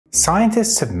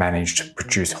Scientists have managed to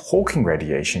produce Hawking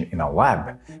radiation in a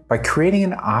lab by creating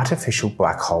an artificial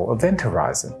black hole event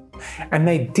horizon, and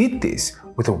they did this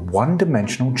with a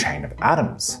one-dimensional chain of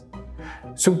atoms.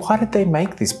 So why did they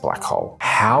make this black hole?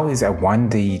 How is a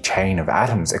 1D chain of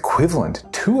atoms equivalent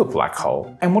to a black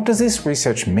hole? And what does this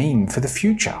research mean for the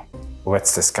future?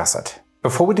 Let's discuss it.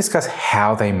 Before we discuss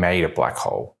how they made a black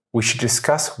hole, we should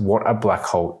discuss what a black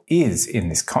hole is in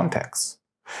this context.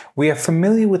 We are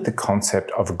familiar with the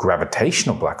concept of a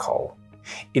gravitational black hole.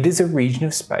 It is a region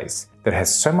of space that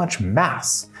has so much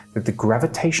mass that the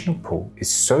gravitational pull is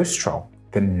so strong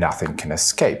that nothing can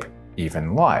escape,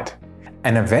 even light.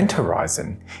 An event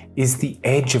horizon is the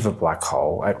edge of a black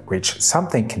hole at which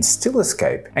something can still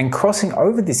escape, and crossing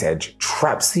over this edge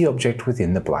traps the object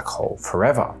within the black hole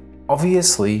forever.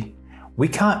 Obviously, we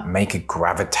can't make a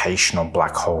gravitational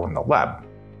black hole in the lab.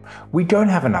 We don't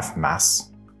have enough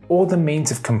mass or the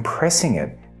means of compressing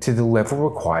it to the level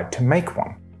required to make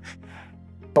one.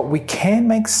 But we can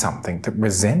make something that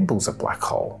resembles a black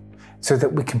hole so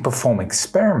that we can perform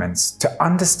experiments to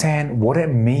understand what it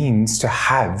means to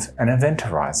have an event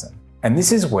horizon. And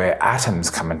this is where atoms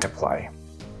come into play.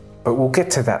 But we'll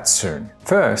get to that soon.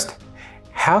 First,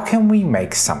 how can we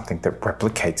make something that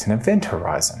replicates an event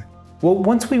horizon? Well,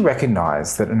 once we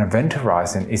recognize that an event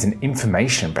horizon is an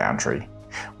information boundary,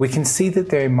 we can see that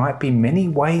there might be many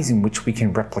ways in which we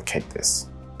can replicate this.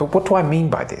 But what do I mean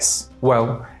by this?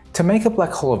 Well, to make a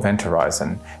black hole event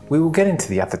horizon, we will get into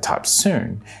the other types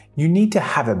soon, you need to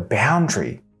have a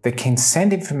boundary that can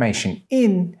send information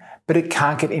in, but it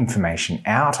can't get information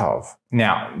out of.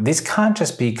 Now, this can't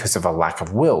just be because of a lack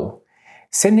of will.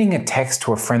 Sending a text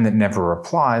to a friend that never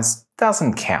replies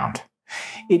doesn't count.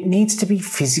 It needs to be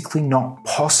physically not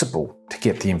possible to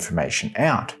get the information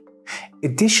out.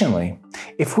 Additionally,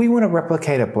 if we want to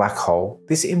replicate a black hole,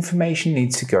 this information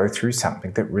needs to go through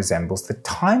something that resembles the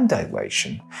time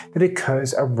dilation that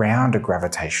occurs around a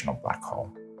gravitational black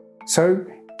hole. So,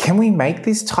 can we make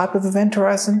this type of event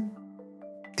horizon?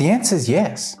 The answer is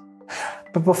yes.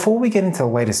 But before we get into the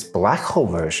latest black hole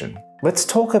version, let's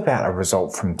talk about a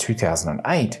result from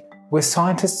 2008 where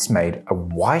scientists made a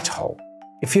white hole.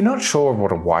 If you're not sure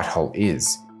what a white hole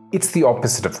is, it's the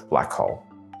opposite of a black hole.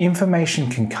 Information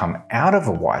can come out of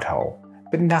a white hole,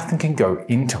 but nothing can go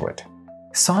into it.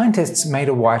 Scientists made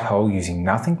a white hole using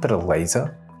nothing but a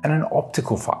laser and an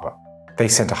optical fiber. They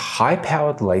sent a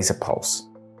high-powered laser pulse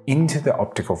into the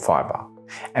optical fiber,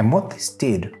 and what this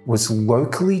did was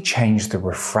locally change the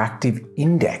refractive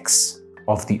index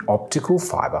of the optical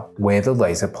fiber where the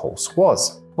laser pulse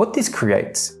was. What this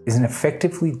creates is an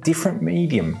effectively different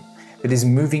medium that is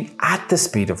moving at the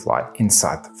speed of light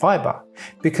inside the fiber,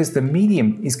 because the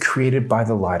medium is created by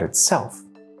the light itself.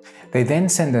 They then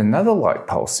send another light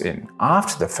pulse in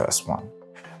after the first one,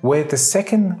 where the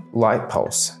second light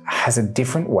pulse has a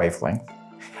different wavelength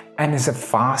and is a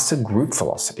faster group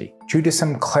velocity due to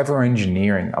some clever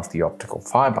engineering of the optical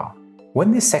fiber.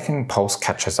 When the second pulse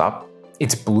catches up,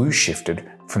 it's blue shifted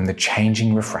from the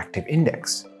changing refractive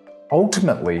index,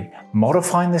 ultimately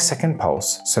modifying the second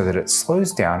pulse so that it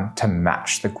slows down to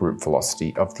match the group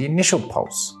velocity of the initial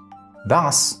pulse.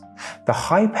 Thus, the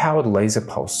high-powered laser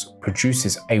pulse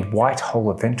produces a white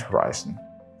hole event horizon,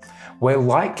 where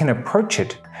light can approach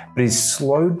it but is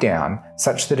slowed down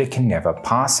such that it can never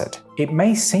pass it. It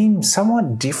may seem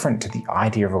somewhat different to the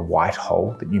idea of a white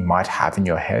hole that you might have in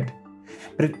your head,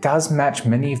 but it does match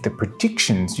many of the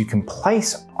predictions you can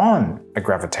place on a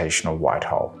gravitational white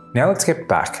hole. Now let's get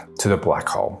back to the black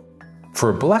hole.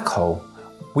 For a black hole,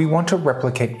 we want to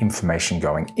replicate information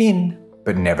going in,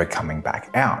 but never coming back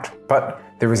out. But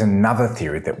there is another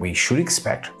theory that we should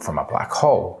expect from a black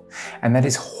hole, and that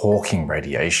is Hawking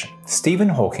radiation. Stephen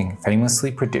Hawking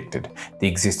famously predicted the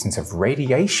existence of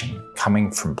radiation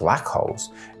coming from black holes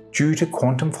due to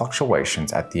quantum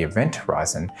fluctuations at the event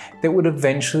horizon that would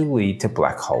eventually lead to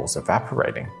black holes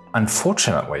evaporating.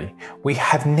 Unfortunately, we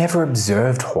have never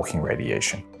observed Hawking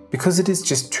radiation because it is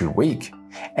just too weak,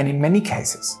 and in many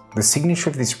cases, the signature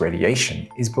of this radiation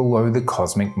is below the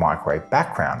cosmic microwave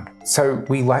background, so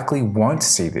we likely won't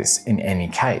see this in any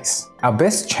case. Our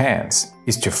best chance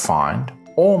is to find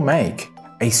or make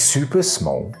a super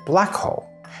small black hole,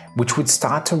 which would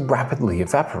start to rapidly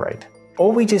evaporate.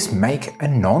 Or we just make a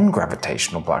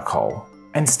non-gravitational black hole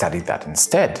and study that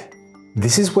instead.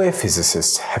 This is where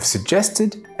physicists have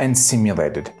suggested and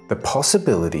simulated the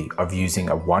possibility of using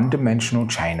a one-dimensional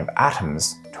chain of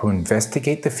atoms to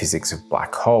investigate the physics of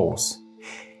black holes.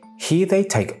 Here they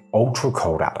take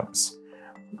ultra-cold atoms,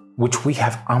 which we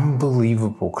have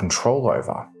unbelievable control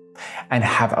over, and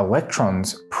have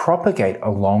electrons propagate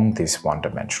along this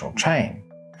one-dimensional chain.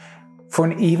 For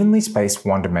an evenly spaced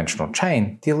one-dimensional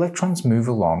chain, the electrons move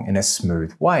along in a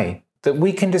smooth way that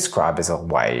we can describe as a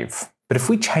wave. But if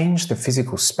we change the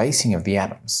physical spacing of the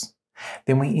atoms,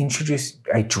 then we introduce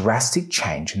a drastic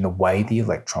change in the way the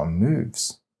electron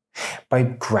moves. By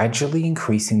gradually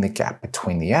increasing the gap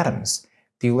between the atoms,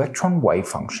 the electron wave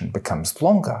function becomes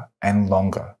longer and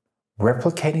longer,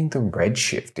 replicating the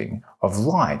redshifting of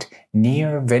light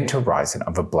near an event horizon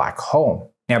of a black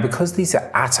hole. Now, because these are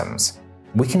atoms,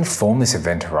 we can form this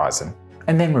event horizon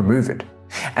and then remove it.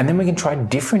 And then we can try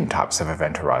different types of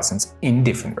event horizons in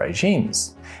different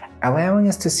regimes, allowing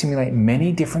us to simulate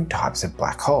many different types of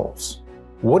black holes.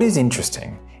 What is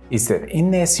interesting is that in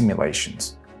their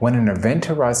simulations, when an event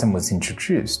horizon was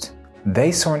introduced,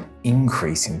 they saw an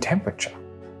increase in temperature,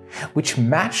 which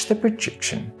matched the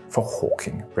prediction for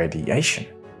Hawking radiation.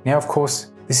 Now, of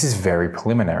course, this is very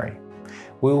preliminary.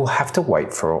 We will have to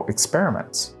wait for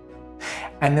experiments.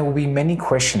 And there will be many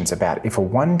questions about if a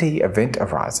 1D event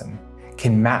horizon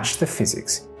can match the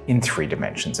physics in 3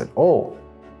 dimensions at all.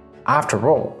 After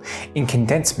all, in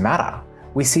condensed matter,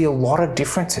 we see a lot of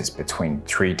differences between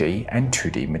 3D and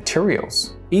 2D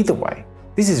materials. Either way,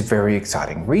 this is very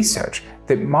exciting research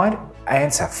that might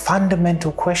answer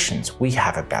fundamental questions we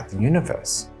have about the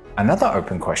universe. Another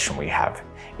open question we have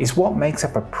is what makes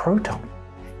up a proton?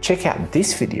 Check out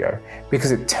this video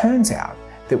because it turns out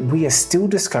that we are still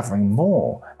discovering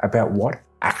more about what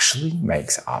actually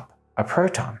makes up a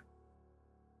proton.